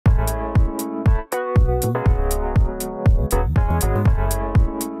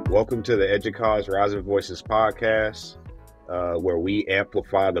Welcome to the EDUCAUSE Rising Voices podcast, where we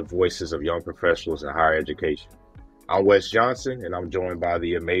amplify the voices of young professionals in higher education. I'm Wes Johnson, and I'm joined by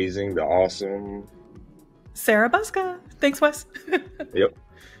the amazing, the awesome... Sarah Buska. Thanks, Wes. Yep.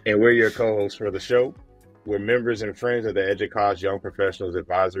 And we're your co-hosts for the show. We're members and friends of the EDUCAUSE Young Professionals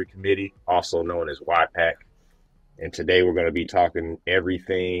Advisory Committee, also known as YPAC. And today we're going to be talking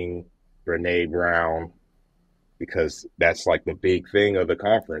everything Brené Brown, because that's like the big thing of the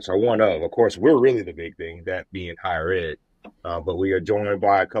conference, or one of. Of course, we're really the big thing, that being higher ed. But we are joined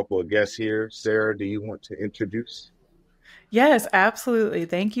by a couple of guests here. Sarah, do you want to introduce? Yes, absolutely.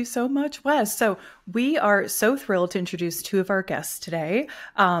 Thank you so much, Wes. So we are so thrilled to introduce two of our guests today.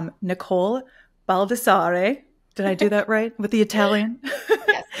 Nicole Baldassare. Did I do that right with the Italian?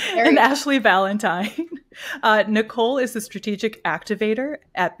 Yes. And Ashley Valentine. Nicole is the strategic activator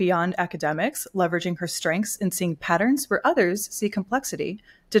at Beyond Academics, leveraging her strengths in seeing patterns where others see complexity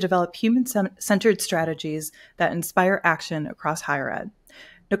to develop human-centered strategies that inspire action across higher ed.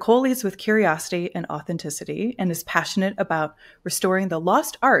 Nicole leads with curiosity and authenticity and is passionate about restoring the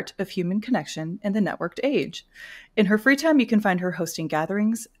lost art of human connection in the networked age. In her free time, you can find her hosting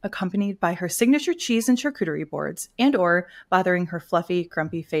gatherings accompanied by her signature cheese and charcuterie boards and or bothering her fluffy,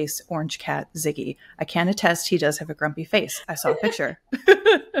 grumpy face orange cat, Ziggy. I can attest he does have a grumpy face. I saw a picture.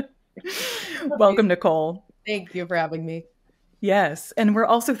 Welcome, Nicole. Thank you for having me. Yes, and we're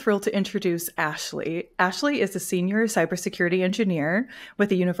also thrilled to introduce Ashley. Ashley is a senior cybersecurity engineer with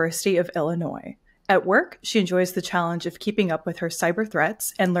the University of Illinois. At work, she enjoys the challenge of keeping up with her cyber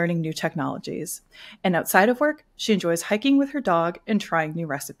threats and learning new technologies. And outside of work, she enjoys hiking with her dog and trying new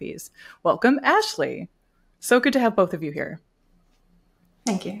recipes. Welcome, Ashley. So good to have both of you here.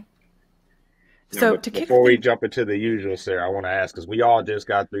 Thank you. So before we jump into the usual, Sarah, I want to ask, because we all just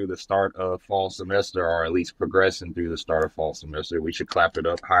got through the start of fall semester, or at least progressing through the start of fall semester. We should clap it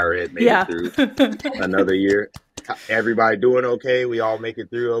up. Higher ed made it through another year. Everybody doing okay? We all make it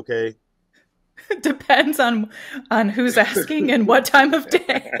through okay? Depends on who's asking and what time of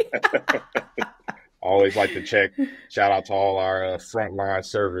day. Always like to check. Shout out to all our frontline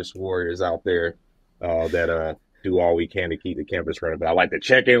service warriors out there that do all we can to keep the campus running. But I like to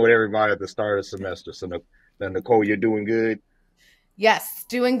check in with everybody at the start of the semester. So Nicole, you're doing good? Yes,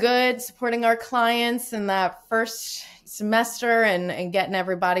 doing good, supporting our clients in that first semester and getting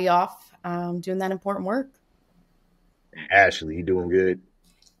everybody off, doing that important work. Ashley, you doing good?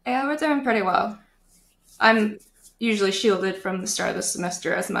 Yeah, we're doing pretty well. I'm usually shielded from the start of the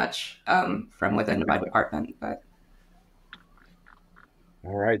semester as much from within my department, but...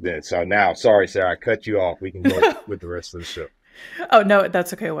 All right, then. So now, sorry, Sarah, I cut you off. We can go with the rest of the show. Oh, no,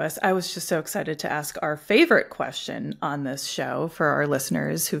 that's okay, Wes. I was just so excited to ask our favorite question on this show for our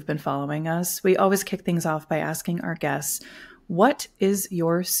listeners who've been following us. We always kick things off by asking our guests, what is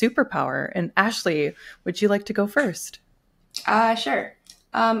your superpower? And Ashley, would you like to go first? Sure.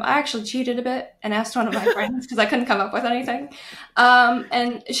 I actually cheated a bit and asked one of my friends because I couldn't come up with anything.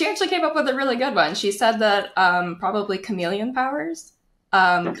 And she actually came up with a really good one. She said that probably chameleon powers.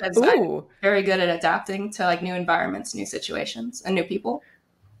 Because I'm very good at adapting to like new environments, new situations, and new people.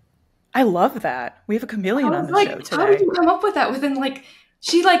 I love that. We have a chameleon on the show today. How did you come up with that within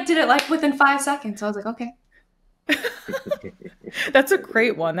she did it within 5 seconds. So I was like, okay. That's a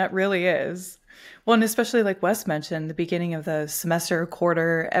great one. That really is. Well, and especially like Wes mentioned, the beginning of the semester,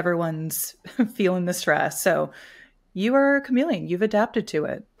 quarter, everyone's feeling the stress. So you are a chameleon. You've adapted to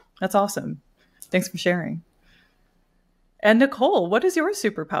it. That's awesome. Thanks for sharing. And Nicole, what is your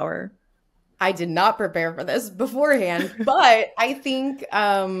superpower? I did not prepare for this beforehand, but I think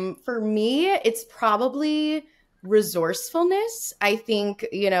for me, it's probably resourcefulness. I think,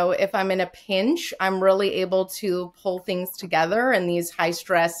 if I'm in a pinch, I'm really able to pull things together in these high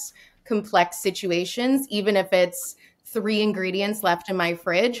stress, complex situations. Even if it's 3 ingredients left in my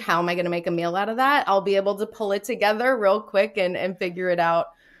fridge, how am I going to make a meal out of that? I'll be able to pull it together real quick and figure it out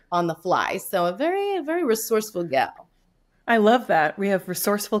on the fly. So a very, very resourceful gal. I love that. We have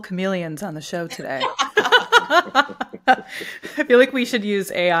resourceful chameleons on the show today. I feel like we should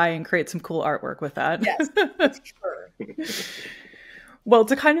use AI and create some cool artwork with that. Yes, sure. Well,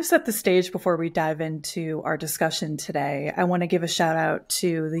 to kind of set the stage before we dive into our discussion today, I want to give a shout out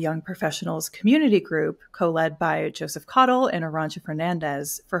to the Young Professionals Community Group, co-led by Joseph Cottle and Aranja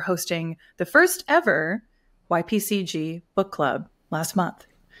Fernandez, for hosting the first ever YPCG book club last month.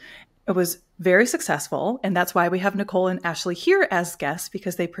 It was very successful, and that's why we have Nicole and Ashley here as guests,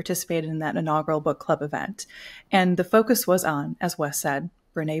 because they participated in that inaugural book club event. And the focus was on, as Wes said,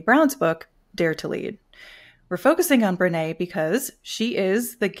 Brené Brown's book, Dare to Lead. We're focusing on Brené because she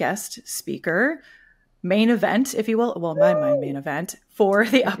is the guest speaker main event, if you will, well, my main event for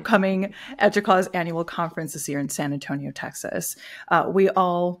the upcoming EDUCAUSE Annual Conference this year in San Antonio, Texas. We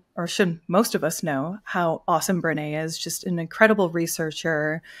all, or should most of us, know how awesome Brené is, just an incredible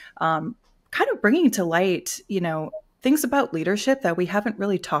researcher, kind of bringing to light, things about leadership that we haven't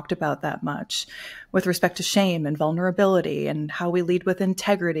really talked about that much with respect to shame and vulnerability and how we lead with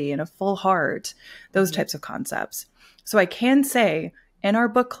integrity and a full heart, those types of concepts. So I can say in our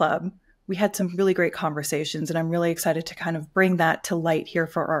book club, we had some really great conversations, and I'm really excited to kind of bring that to light here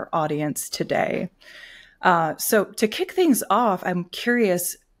for our audience today. So to kick things off, I'm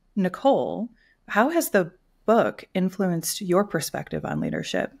curious, Nicole, how has the book influenced your perspective on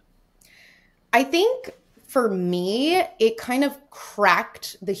leadership? I think for me, it kind of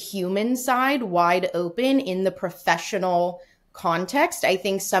cracked the human side wide open in the professional context. I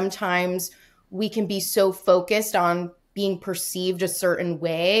think sometimes we can be so focused on being perceived a certain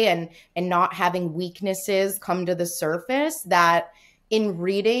way and not having weaknesses come to the surface that in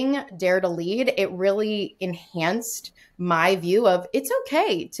reading Dare to Lead, it really enhanced my view of it's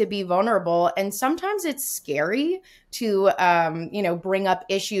okay to be vulnerable. And sometimes it's scary to, bring up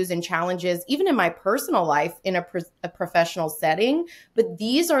issues and challenges, even in my personal life in a professional setting. But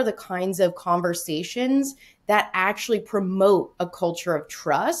these are the kinds of conversations that actually promote a culture of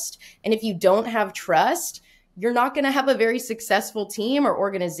trust. And if you don't have trust, you're not going to have a very successful team or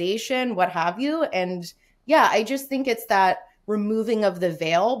organization, what have you. And yeah, I just think it's that removing of the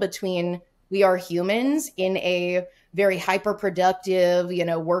veil between we are humans in a very hyper-productive,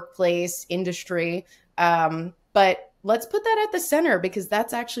 workplace industry. But let's put that at the center because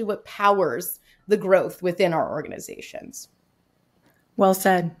that's actually what powers the growth within our organizations. Well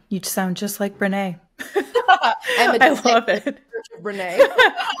said. You sound just like Brené. I love it. Brené.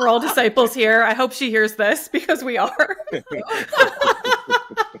 We're all disciples here. I hope she hears this because we are.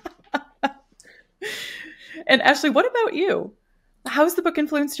 And Ashley, what about you? How has the book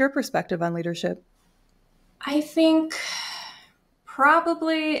influenced your perspective on leadership? I think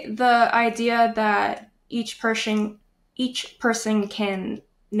probably the idea that each person can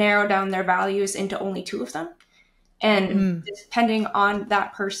narrow down their values into only two of them. And depending on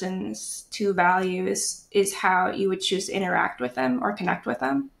that person's two values is how you would choose to interact with them or connect with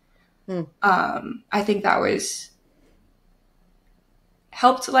them. I think that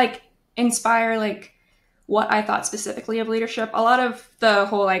helped inspire what I thought specifically of leadership. A lot of the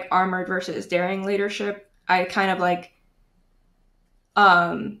whole armored versus daring leadership, I kind of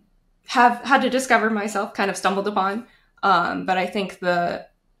have had to discover myself, kind of stumbled upon. But I think the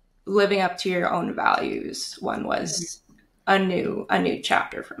living up to your own values one was a new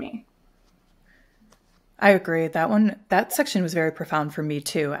chapter for me. I agree. That section was very profound for me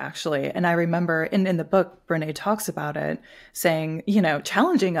too, actually. And I remember in the book, Brené talks about it, saying,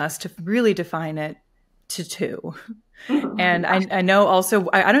 challenging us to really define it to two. And I know also,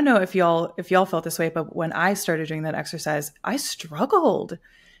 I don't know if y'all felt this way, but when I started doing that exercise, I struggled.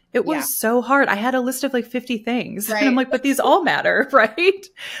 It was so hard. I had a list of 50 things. Right. And I'm like, but these all matter, right?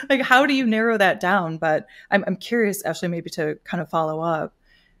 How do you narrow that down? But I'm curious, Ashley, maybe to kind of follow up.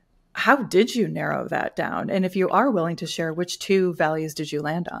 How did you narrow that down? And if you are willing to share, which two values did you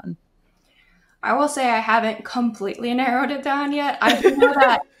land on? I will say I haven't completely narrowed it down yet. I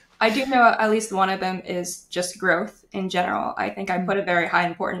do know at least one of them is just growth in general. I think I put a very high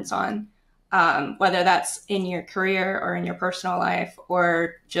importance on. Whether that's in your career or in your personal life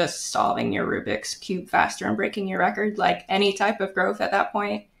or just solving your Rubik's Cube faster and breaking your record, any type of growth at that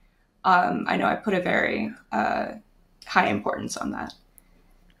point. I know I put a very high importance on that.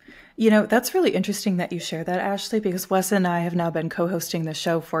 That's really interesting that you share that, Ashley, because Wes and I have now been co-hosting the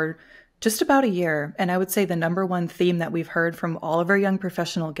show for just about a year. And I would say the number one theme that we've heard from all of our young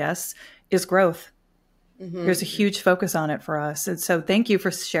professional guests is growth. There's a huge focus on it for us. And so thank you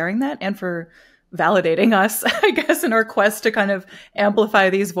for sharing that and for validating us, I guess, in our quest to kind of amplify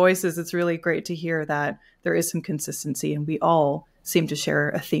these voices. It's really great to hear that there is some consistency and we all seem to share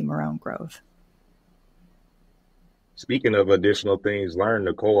a theme around growth. Speaking of additional things learned,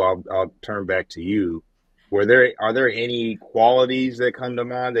 Nicole, I'll turn back to you. Are there any qualities that come to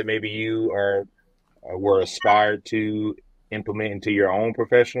mind that maybe you were aspired to implement into your own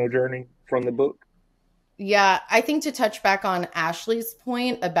professional journey from the book? Yeah, I think to touch back on Ashley's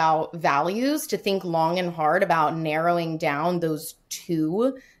point about values, to think long and hard about narrowing down those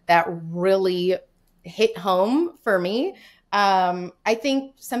two that really hit home for me. I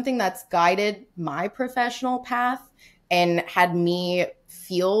think something that's guided my professional path and had me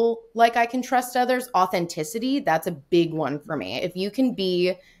feel like I can trust others, authenticity, that's a big one for me. If you can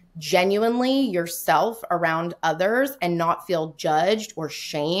be genuinely yourself around others and not feel judged or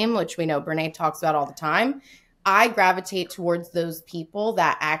shame, which we know Brené talks about all the time, I gravitate towards those people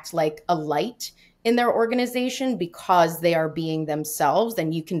that act like a light in their organization because they are being themselves,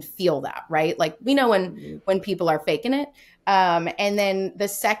 and you can feel that, right? Like we know when people are faking it. And then the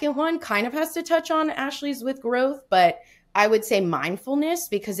second one kind of has to touch on Ashley's with growth, but I would say mindfulness,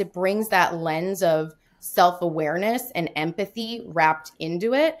 because it brings that lens of self-awareness and empathy wrapped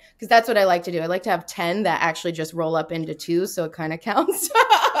into it. Because that's what I like to do. I like to have 10 that actually just roll up into 2. So it kind of counts.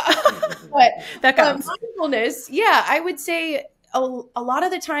 But that counts. Mindfulness, yeah, I would say a lot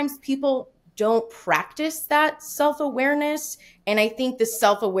of the times people don't practice that self-awareness. And I think the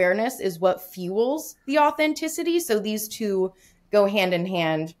self-awareness is what fuels the authenticity. So these two go hand in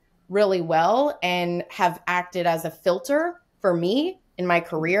hand really well and have acted as a filter for me in my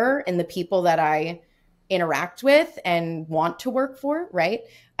career and the people that I interact with and want to work for, right?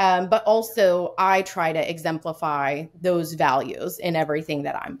 But also I try to exemplify those values in everything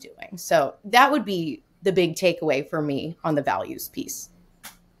that I'm doing. So that would be the big takeaway for me on the values piece.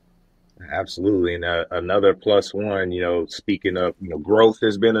 Absolutely. And another plus one, speaking of, growth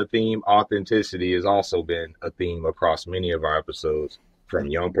has been a theme. Authenticity has also been a theme across many of our episodes, from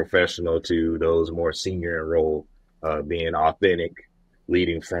young professional to those more senior enrolled, being authentic,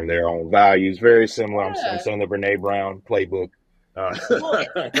 leading from their own values. Very similar. I'm saying the Brené Brown playbook.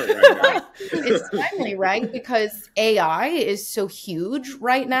 It's timely, right? Because AI is so huge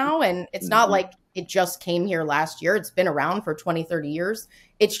right now. And it's not like it just came here last year. It's been around for 20, 30 years.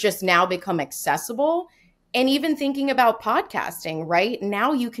 It's just now become accessible. And even thinking about podcasting, right?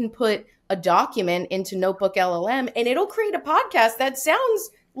 Now you can put a document into Notebook LLM and it'll create a podcast that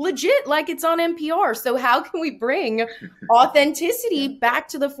sounds legit like it's on NPR. So how can we bring authenticity back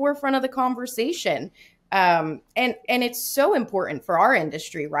to the forefront of the conversation? And it's so important for our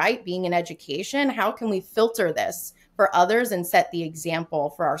industry, right? Being in education, how can we filter this for others and set the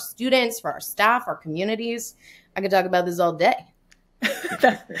example for our students, for our staff, our communities? I could talk about this all day.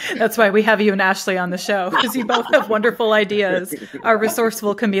 That's why we have you and Ashley on the show, because you both have wonderful ideas, are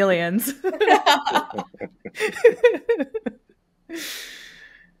resourceful chameleons.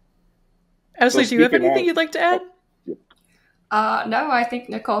 Ashley, do you have anything you'd like to add? No, I think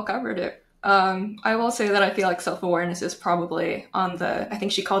Nicole covered it. I will say that I feel like self-awareness is probably on I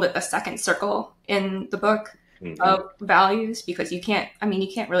think she called it the second circle in the book of values, because you can't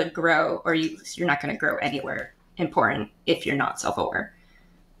really grow, or you're not going to grow anywhere important if you're not self-aware.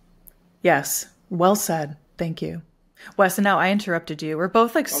 Yes. Well said. Thank you. Wes, and now I interrupted you. We're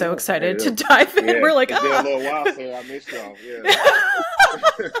both so excited to dive in. We're like, It's been a little while, so I missed y'all. Yeah.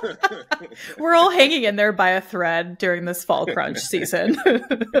 We're all hanging in there by a thread during this fall crunch season.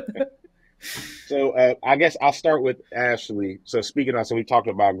 So I guess I'll start with Ashley. So we talked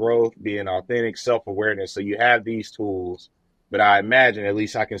about growth, being authentic, self-awareness. So you have these tools, but I imagine, at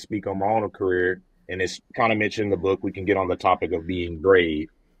least I can speak on my own career, and it's kind of mentioned in the book, we can get on the topic of being brave.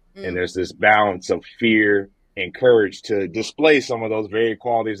 And there's this balance of fear and courage to display some of those very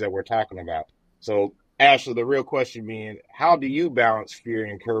qualities that we're talking about. So Ashley, the real question being, how do you balance fear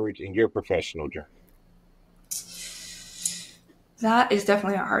and courage in your professional journey? That is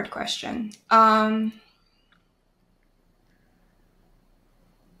definitely a hard question.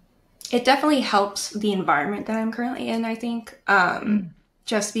 It definitely helps the environment that I'm currently in, I think.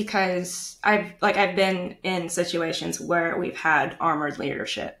 Just because I've been in situations where we've had armored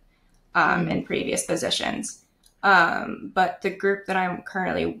leadership in previous positions. But the group that I'm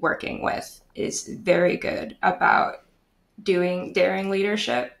currently working with is very good about doing daring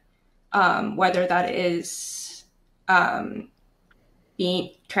leadership, whether that is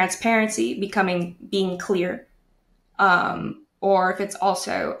being transparency, being clear, or if it's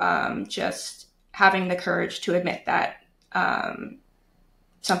also just having the courage to admit that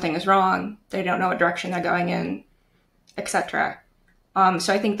something is wrong, they don't know what direction they're going in, etc.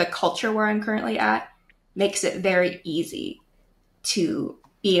 So I think the culture where I'm currently at makes it very easy to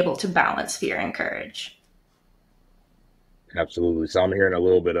be able to balance fear and courage. Absolutely. So I'm hearing a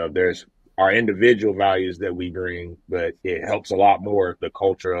little bit of, there's our individual values that we bring, but it helps a lot more the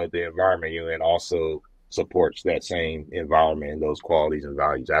culture of the environment you're in also supports that same environment and those qualities and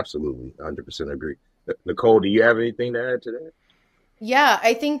values. Absolutely. 100% agree. Nicole, do you have anything to add to that? Yeah,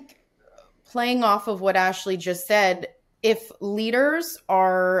 I think playing off of what Ashley just said, if leaders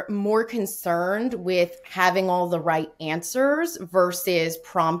are more concerned with having all the right answers versus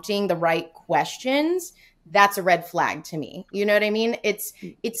prompting the right questions, that's a red flag to me. You know what I mean?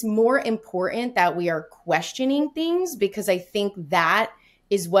 It's more important that we are questioning things, because I think that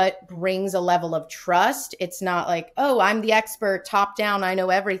is what brings a level of trust. It's not like, oh, I'm the expert, top down, I know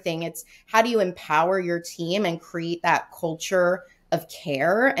everything. It's how do you empower your team and create that culture of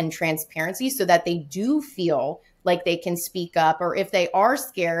care and transparency so that they do feel like they can speak up, or if they are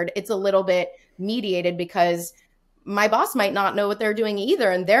scared, it's a little bit mediated because my boss might not know what they're doing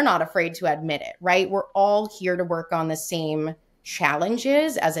either, and they're not afraid to admit it, right? We're all here to work on the same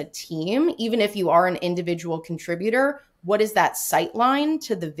challenges as a team. Even if you are an individual contributor, what is that sight line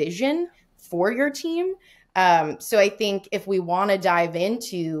to the vision for your team? So I think if we want to dive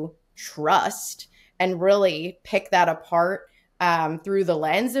into trust and really pick that apart through the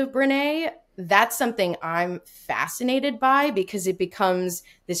lens of Brené, that's something I'm fascinated by, because it becomes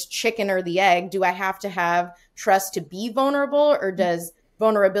this chicken or the egg. Do I have to have trust to be vulnerable, or does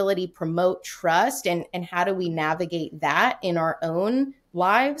vulnerability promote trust? And how do we navigate that in our own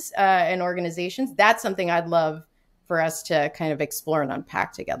lives and organizations? That's something I'd love for us to kind of explore and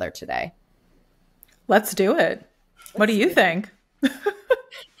unpack together today. Let's do it. What do you think?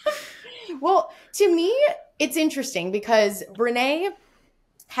 Well, to me, it's interesting because Brené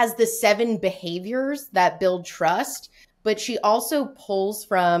has the 7 behaviors that build trust, but she also pulls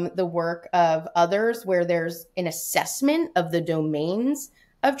from the work of others where there's an assessment of the domains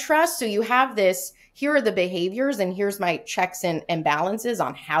of trust. So you have this, here are the behaviors, and here's my checks and balances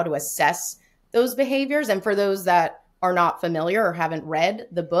on how to assess those behaviors. And for those that are not familiar or haven't read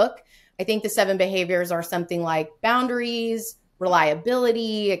the book, I think the 7 behaviors are something like boundaries,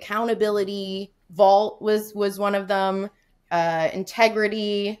 reliability, accountability, vault was one of them,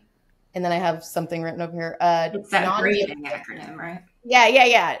 integrity, and then I have something written over here. It's that braving acronym, right?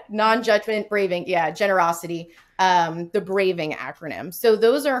 Yeah. Non-judgment, braving. Yeah, generosity. The braving acronym. So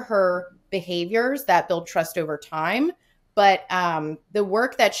those are her behaviors that build trust over time. But the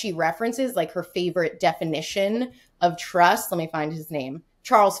work that she references, like her favorite definition of trust, let me find his name,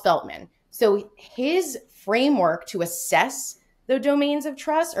 Charles Feltman. So his framework to assess the domains of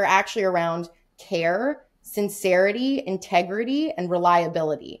trust are actually around care, sincerity, integrity, and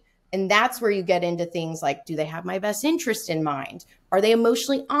reliability. And that's where you get into things like, do they have my best interest in mind? Are they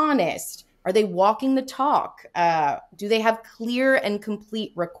emotionally honest? Are they walking the talk? Do they have clear and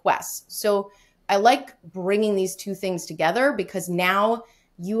complete requests? So I like bringing these two things together because now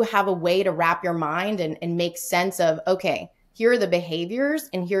you have a way to wrap your mind and make sense of, okay, here are the behaviors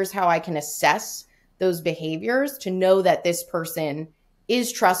and here's how I can assess those behaviors to know that this person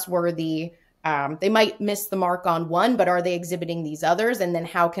is trustworthy. They might miss the mark on one, but are they exhibiting these others? And then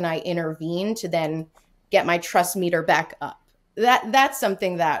how can I intervene to then get my trust meter back up? That's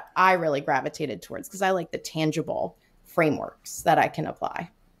something that I really gravitated towards because I like the tangible frameworks that I can apply.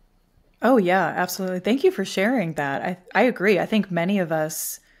 Oh, yeah, absolutely. Thank you for sharing that. I agree. I think many of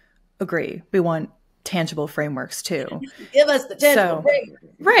us agree. We want tangible frameworks too. Give us the tangible frameworks.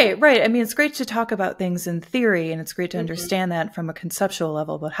 Right. I mean, it's great to talk about things in theory, and it's great to understand that from a conceptual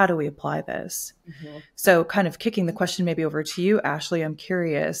level, but how do we apply this? So kind of kicking the question maybe over to you, Ashley, I'm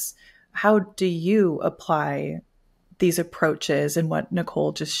curious, how do you apply these approaches and what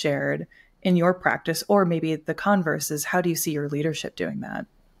Nicole just shared in your practice? Or maybe the converse is, how do you see your leadership doing that?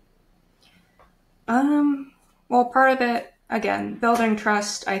 Well, part of it, again, building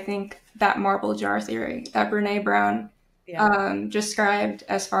trust, I think that marble jar theory that Brené Brown described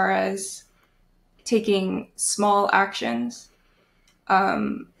as far as taking small actions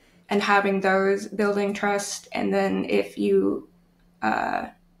and having those building trust. And then if you,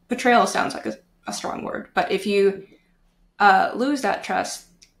 betrayal sounds like a strong word, but if you lose that trust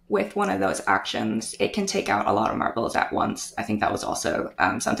with one of those actions, it can take out a lot of marbles at once. I think that was also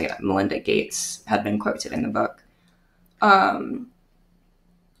something that Melinda Gates had been quoted in the book.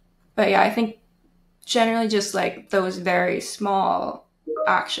 But yeah, I think generally just like those very small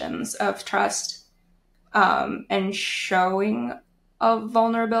actions of trust and showing of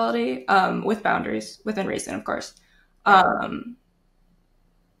vulnerability with boundaries, within reason, of course,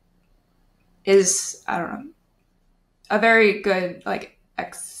 is, I don't know, a very good like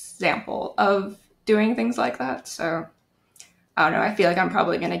example of doing things like that. So I don't know, I feel like I'm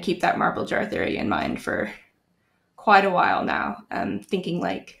probably going to keep that marble jar theory in mind for quite a while now. Thinking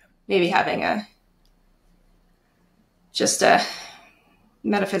like maybe having just a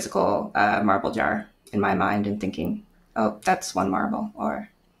metaphysical marble jar in my mind and thinking, oh, that's one marble, or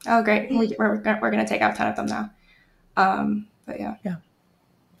oh, great, we're going to take out 10 of them now. But yeah.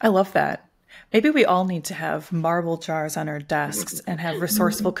 I love that. Maybe we all need to have marble jars on our desks and have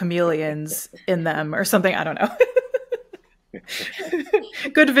resourceful chameleons in them or something. I don't know.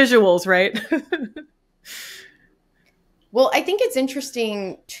 Good visuals, right? Well, I think it's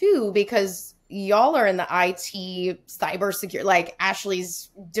interesting too, because, y'all are in the IT cybersecurity, like Ashley's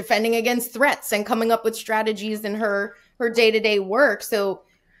defending against threats and coming up with strategies in her day-to-day work. So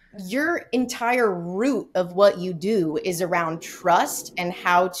your entire root of what you do is around trust and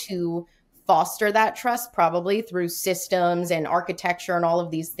how to foster that trust, probably through systems and architecture and all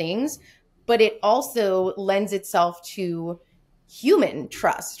of these things. But it also lends itself to human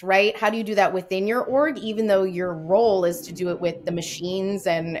trust, right? How do you do that within your org, even though your role is to do it with the machines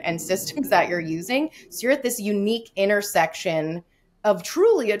and systems that you're using? So you're at this unique intersection of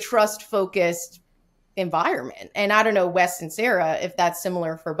truly a trust-focused environment. And I don't know, Wes and Sarah, if that's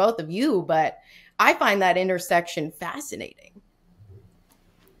similar for both of you, but I find that intersection fascinating.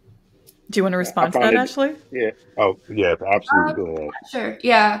 Do you want to respond to that, Ashley? Yeah. Oh, yeah, absolutely. Sure.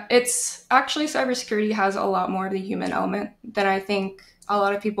 Yeah, it's actually cybersecurity has a lot more of the human element than I think a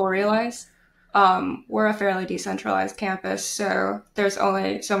lot of people realize. We're a fairly decentralized campus, so there's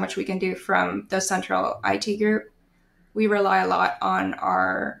only so much we can do from the central IT group. We rely a lot on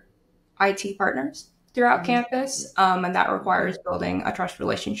our IT partners throughout campus, and that requires building a trust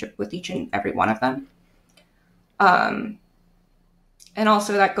relationship with each and every one of them. And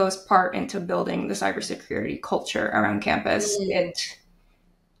also that goes part into building the cybersecurity culture around campus.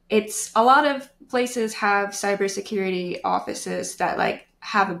 It's a lot of places have cybersecurity offices that like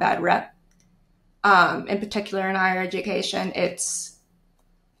have a bad rep. In particular in higher education, it's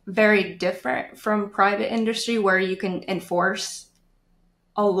very different from private industry where you can enforce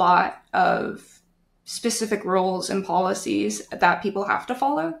a lot of specific rules and policies that people have to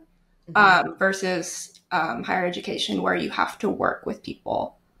follow, versus higher education where you have to work with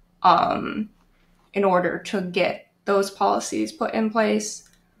people in order to get those policies put in place.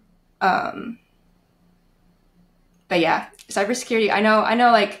 But yeah, cybersecurity, I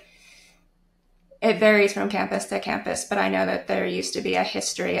know like it varies from campus to campus, but I know that there used to be a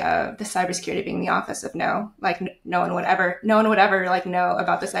history of the cybersecurity being the office of no. Like no one would ever like know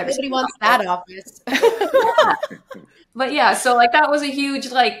about the cybersecurity. Nobody wants that office. But yeah, so like that was a huge,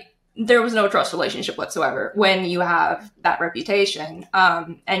 like there was no trust relationship whatsoever when you have that reputation.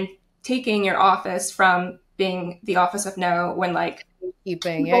 And taking your office from being the office of no when like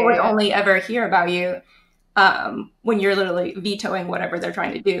people would only ever hear about you when you're literally vetoing whatever they're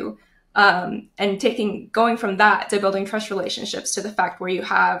trying to do. And going from that to building trust relationships to the fact where you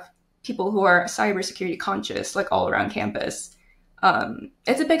have people who are cybersecurity conscious, like all around campus.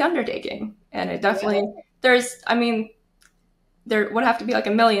 It's a big undertaking, and it definitely, there would have to be like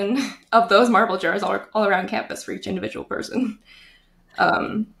 1 million of those marble jars all around campus for each individual person.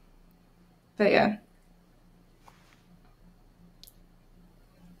 But yeah.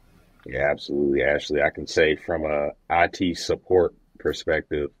 Yeah, absolutely, Ashley. I can say from a IT support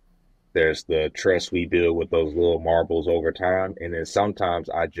perspective, there's the trust we build with those little marbles over time. And then sometimes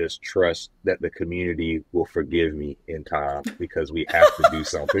I just trust that the community will forgive me in time because we have to do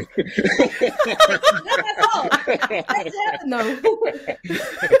something.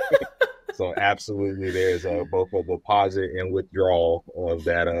 So absolutely, there's both of a deposit and withdrawal of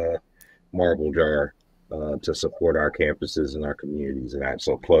that marble jar to support our campuses and our communities. And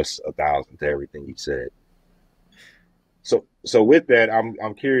so plus 1,000 to everything you said. So with that,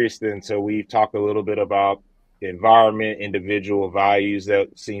 I'm curious then. So we've talked a little bit about environment, individual values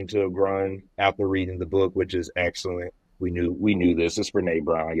that seem to have grown after reading the book, which is excellent. We knew this. It's Brené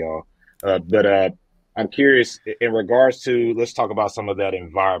Brown, y'all. But I'm curious in regards to, let's talk about some of that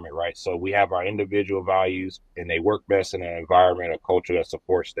environment, right? So we have our individual values and they work best in an environment, a culture that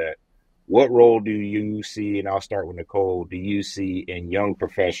supports that. What role do you see, and I'll start with Nicole, do you see in young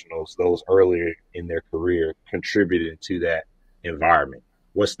professionals, those earlier in their career, contributing to that environment?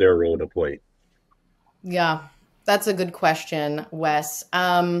 What's their role to play? Yeah, that's a good question, Wes.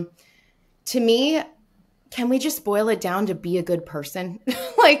 To me, can we just boil it down to be a good person?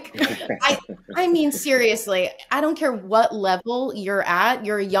 Like, I mean, seriously, I don't care what level you're at.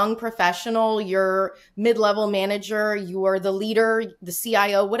 You're a young professional, you're mid-level manager, you're the leader, the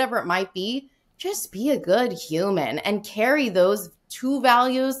CIO, whatever it might be. Just be a good human and carry those 2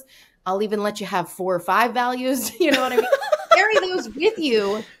 values. I'll even let you have 4 or 5 values. You know what I mean? Carry those with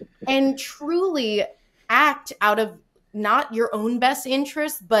you and truly act out of not your own best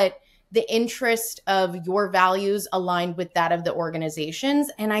interest, but the interest of your values aligned with that of the organizations.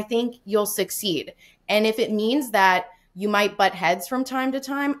 And I think you'll succeed. And if it means that you might butt heads from time to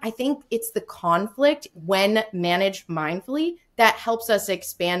time, I think it's the conflict when managed mindfully that helps us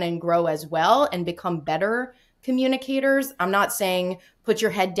expand and grow as well and become better communicators. I'm not saying put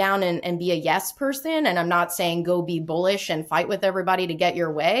your head down and be a yes person. And I'm not saying go be bullish and fight with everybody to get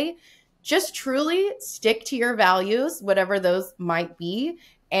your way. Just truly stick to your values, whatever those might be,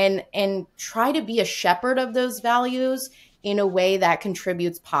 and try to be a shepherd of those values in a way that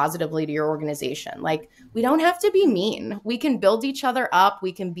contributes positively to your organization. Like, we don't have to be mean. We can build each other up.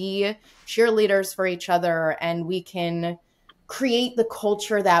 We can be cheerleaders for each other, and we can create the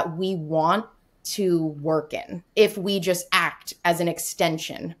culture that we want to work in if we just act as an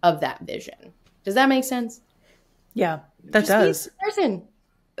extension of that vision. Does that make sense? Yeah, that does. Be a person.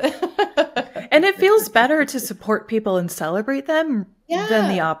 And it feels better to support people and celebrate them than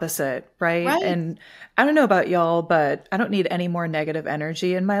the opposite, right? And I don't know about y'all, but I don't need any more negative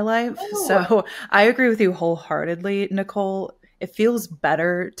energy in my life. Oh. So I agree with you wholeheartedly, Nicole. It feels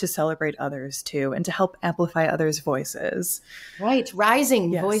better to celebrate others too, and to help amplify others' voices. Right.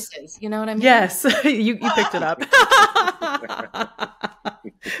 Rising voices. You know what I mean? Yes. you picked it up.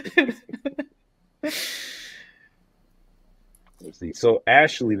 Let's see. So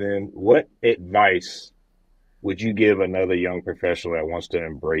Ashley, then, what advice would you give another young professional that wants to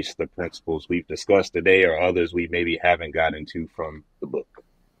embrace the principles we've discussed today, or others we maybe haven't gotten to from the book?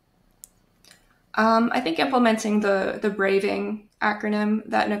 I think implementing the braving acronym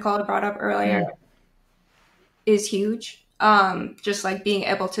that Nicole brought up earlier is huge. Just like being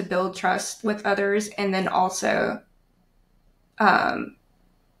able to build trust with others, and then also,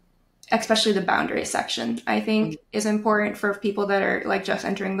 especially the boundary section, I think is important for people that are like just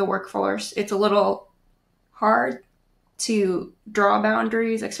entering the workforce. It's a little hard to draw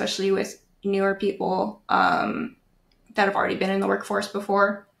boundaries, especially with newer people that have already been in the workforce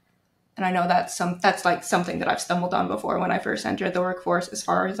before. And I know that's like something that I've stumbled on before when I first entered the workforce as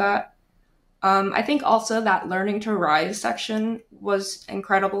far as that. I think also that learning to rise section was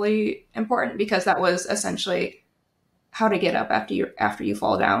incredibly important, because that was essentially how to get up after you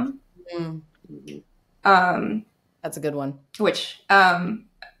fall down. That's a good one. Which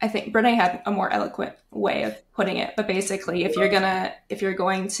I think Brené had a more eloquent way of putting it. But basically, if you're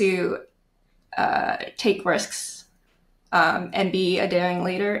going to take risks and be a daring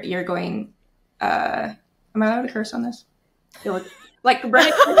leader, you're going. Am I allowed to curse on this? Like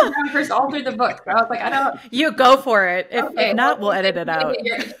Brené Brown cursed all through the book. So I was like, I don't. You go for it. If not, we'll edit it out.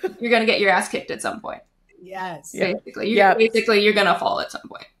 You're going to get your ass kicked at some point. Yes. Basically, you're going to fall at some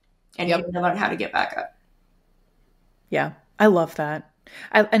point, and you have to learn how to get back up. Yeah, I love that.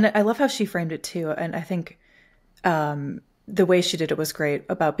 I love how she framed it too. And I think the way she did it was great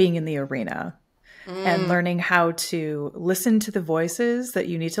about being in the arena and learning how to listen to the voices that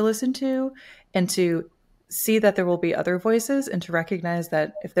you need to listen to, and to see that there will be other voices, and to recognize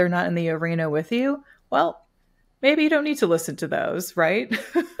that if they're not in the arena with you, well, maybe you don't need to listen to those, right?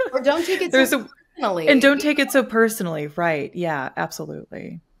 Or don't take it so personally. And don't take it so personally, right? Yeah,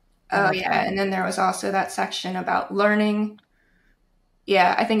 absolutely. Oh, yeah. And then there was also that section about learning.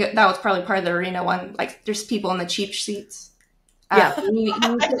 Yeah, I think that was probably part of the arena one. Like, there's people in the cheap seats. You need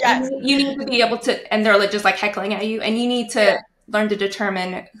to be able to, and they're like just like heckling at you, and you need to learn to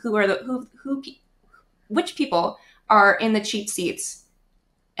determine which people are in the cheap seats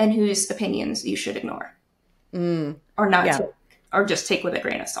and whose opinions you should ignore or not take, or just take with a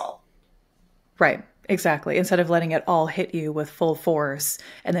grain of salt. Right. Exactly. Instead of letting it all hit you with full force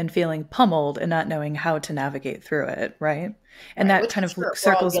and then feeling pummeled and not knowing how to navigate through it. Right. And that kind of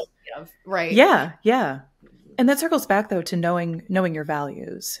circles. Right. Yeah. Yeah. And that circles back, though, to knowing your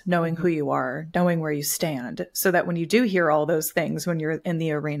values, knowing who you are, knowing where you stand, so that when you do hear all those things, when you're in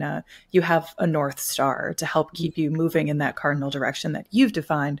the arena, you have a North Star to help keep you moving in that cardinal direction that you've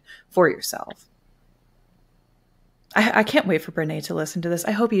defined for yourself. I can't wait for Brené to listen to this.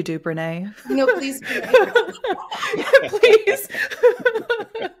 I hope you do, Brené. No, please. Please.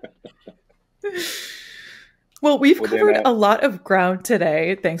 Well, we've covered a lot of ground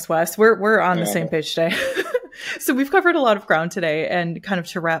today. Thanks, Wes. We're on the same page today. So we've covered a lot of ground today, and kind of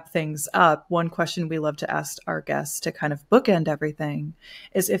to wrap things up, one question we love to ask our guests to kind of bookend everything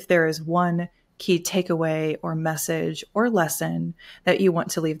is if there is one key takeaway or message or lesson that you want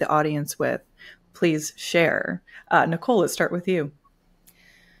to leave the audience with, please share. Nicole, let's start with you.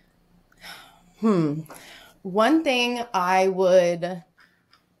 One thing I would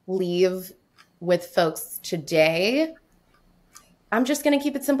leave with folks today, I'm just going to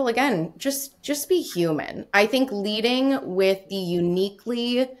keep it simple again. Just be human. I think leading with the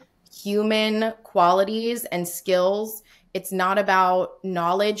uniquely human qualities and skills, it's not about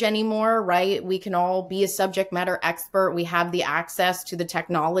knowledge anymore, right? We can all be a subject matter expert. We have the access to the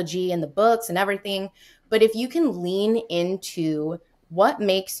technology and the books and everything. But if you can lean into what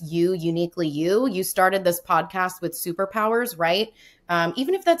makes you uniquely you, you started this podcast with superpowers, right?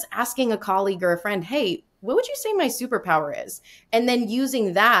 Even if that's asking a colleague or a friend, hey, what would you say my superpower is? And then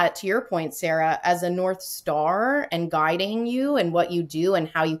using that, to your point, Sarah, as a North Star and guiding you and what you do and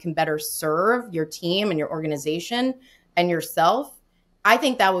how you can better serve your team and your organization and yourself. I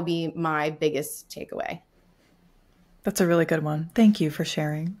think that would be my biggest takeaway. That's a really good one. Thank you for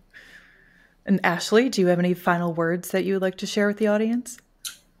sharing. And Ashley, do you have any final words that you would like to share with the audience?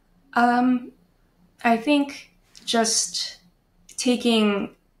 I think just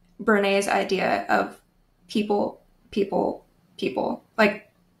taking Brené's idea of people. Like,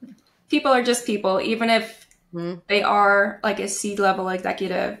 people are just people, even if they are like a C-level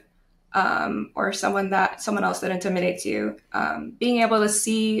executive or someone else that intimidates you. Being able to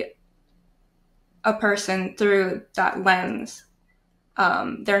see a person through that lens.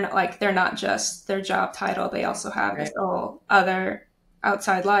 They're not just their job title. They also have this whole other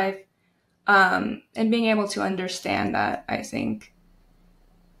outside life. And being able to understand that, I think,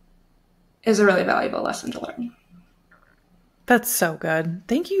 is a really valuable lesson to learn. That's so good.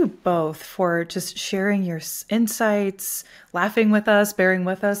 Thank you both for just sharing your insights, laughing with us, bearing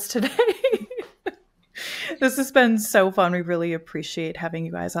with us today. This has been so fun. We really appreciate having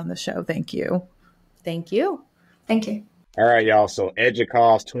you guys on the show. Thank you. Thank you. Thank you. All right, y'all. So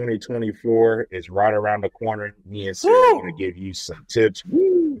EDUCAUSE 2024 is right around the corner. Me and Sarah are going to give you some tips.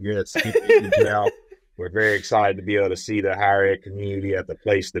 Yes, we're very excited to be able to see the higher ed community at the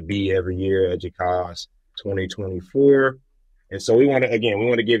place to be every year, EDUCAUSE 2024. And so we want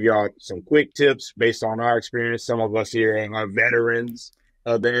to give y'all some quick tips based on our experience. Some of us here are veterans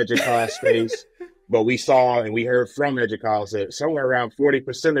of the EDUCAUSE space, but we saw and we heard from EDUCAUSE that somewhere around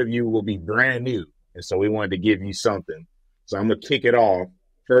 40% of you will be brand new. And so we wanted to give you something. So I'm going to kick it off.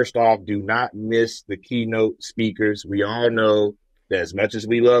 First off, do not miss the keynote speakers. We all know that as much as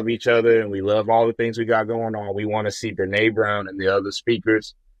we love each other and we love all the things we got going on, we want to see Brené Brown and the other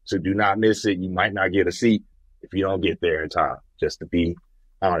speakers. So do not miss it. You might not get a seat if you don't get there in time, just to be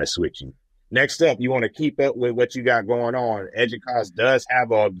honest with you. Next up, you want to keep up with what you got going on. EDUCAUSE does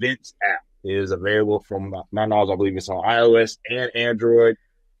have an events app. It is available from my knowledge. I believe it's on iOS and Android.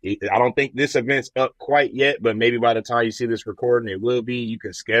 I don't think this event's up quite yet, but maybe by the time you see this recording, it will be. You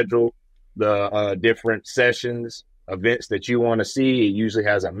can schedule the different sessions, events that you want to see. It usually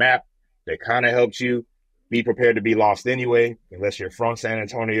has a map that kind of helps you be prepared to be lost anyway, unless you're from San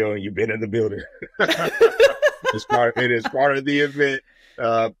Antonio and you've been in the building. It is part of the event,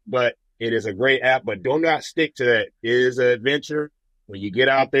 but it is a great app, but do not stick to that. It is an adventure. When you get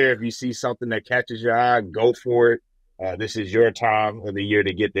out there, if you see something that catches your eye, go for it. This is your time of the year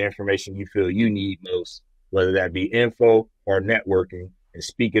to get the information you feel you need most, whether that be info or networking. And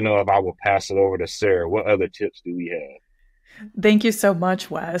speaking of, I will pass it over to Sarah. What other tips do we have? Thank you so much,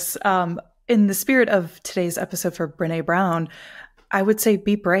 Wes. In the spirit of today's episode for Brené Brown, I would say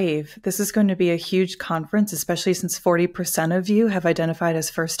be brave. This is going to be a huge conference, especially since 40% of you have identified as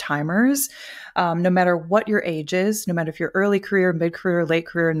first timers. No matter what your age is, no matter if you're early career, mid-career, late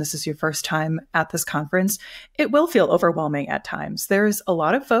career, and this is your first time at this conference, it will feel overwhelming at times. There's a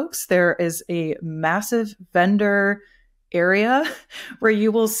lot of folks. There is a massive vendor area where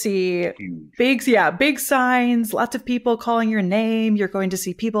you will see big signs, lots of people calling your name. You're going to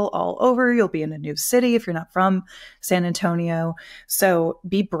see people all over. You'll be in a new city if you're not from San Antonio. So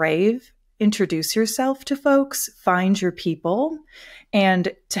be brave, introduce yourself to folks, find your people.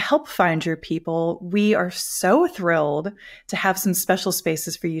 And to help find your people, we are so thrilled to have some special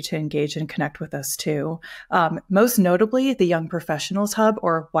spaces for you to engage and connect with us too. Most notably, the Young Professionals Hub,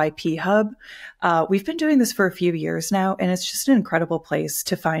 or YP Hub. We've been doing this for a few years now, and it's just an incredible place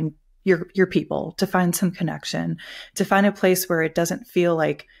to find your people, to find some connection, to find a place where it doesn't feel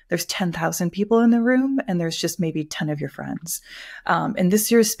like there's 10,000 people in the room and there's just maybe 10 of your friends. And this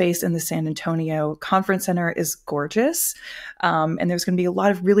year's space in the San Antonio Conference Center is gorgeous. And there's going to be a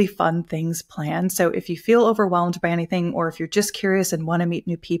lot of really fun things planned. So if you feel overwhelmed by anything, or if you're just curious and want to meet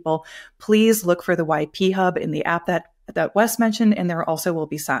new people, please look for the YP Hub in the app that Wes mentioned, and there also will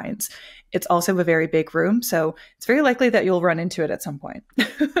be signs. It's also a very big room, so it's very likely that you'll run into it at some point.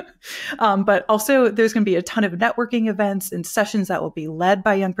 But also there's going to be a ton of networking events and sessions that will be led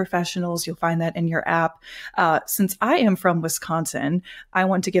by young professionals. You'll find that in your app. Since I am from Wisconsin, I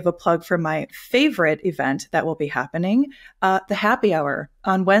want to give a plug for my favorite event that will be happening, the happy hour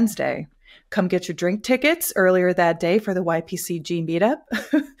on Wednesday. Come get your drink tickets earlier that day for the YPCG meetup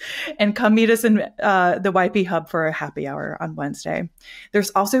and come meet us in the YP Hub for a happy hour on Wednesday. There's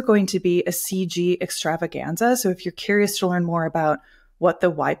also going to be a CG extravaganza. So if you're curious to learn more about what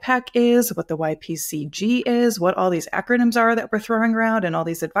the YPAC is, what the YPCG is, what all these acronyms are that we're throwing around and all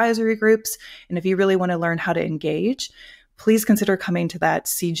these advisory groups, and if you really want to learn how to engage, please consider coming to that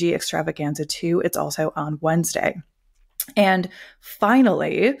CG extravaganza too. It's also on Wednesday. And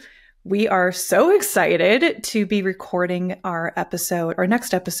finally, we are so excited to be recording our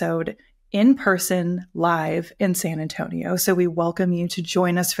next episode in person live in San Antonio. So we welcome you to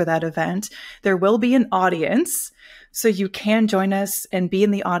join us for that event. There will be an audience, so you can join us and be in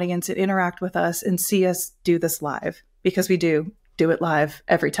the audience and interact with us and see us do this live, because we do it live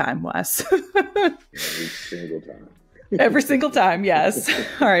every time, Wes. Every single time. Every single time, yes.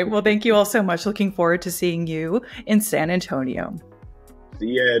 All right. Well, thank you all so much. Looking forward to seeing you in San Antonio. See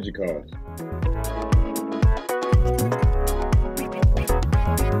you at EDUCAUSE.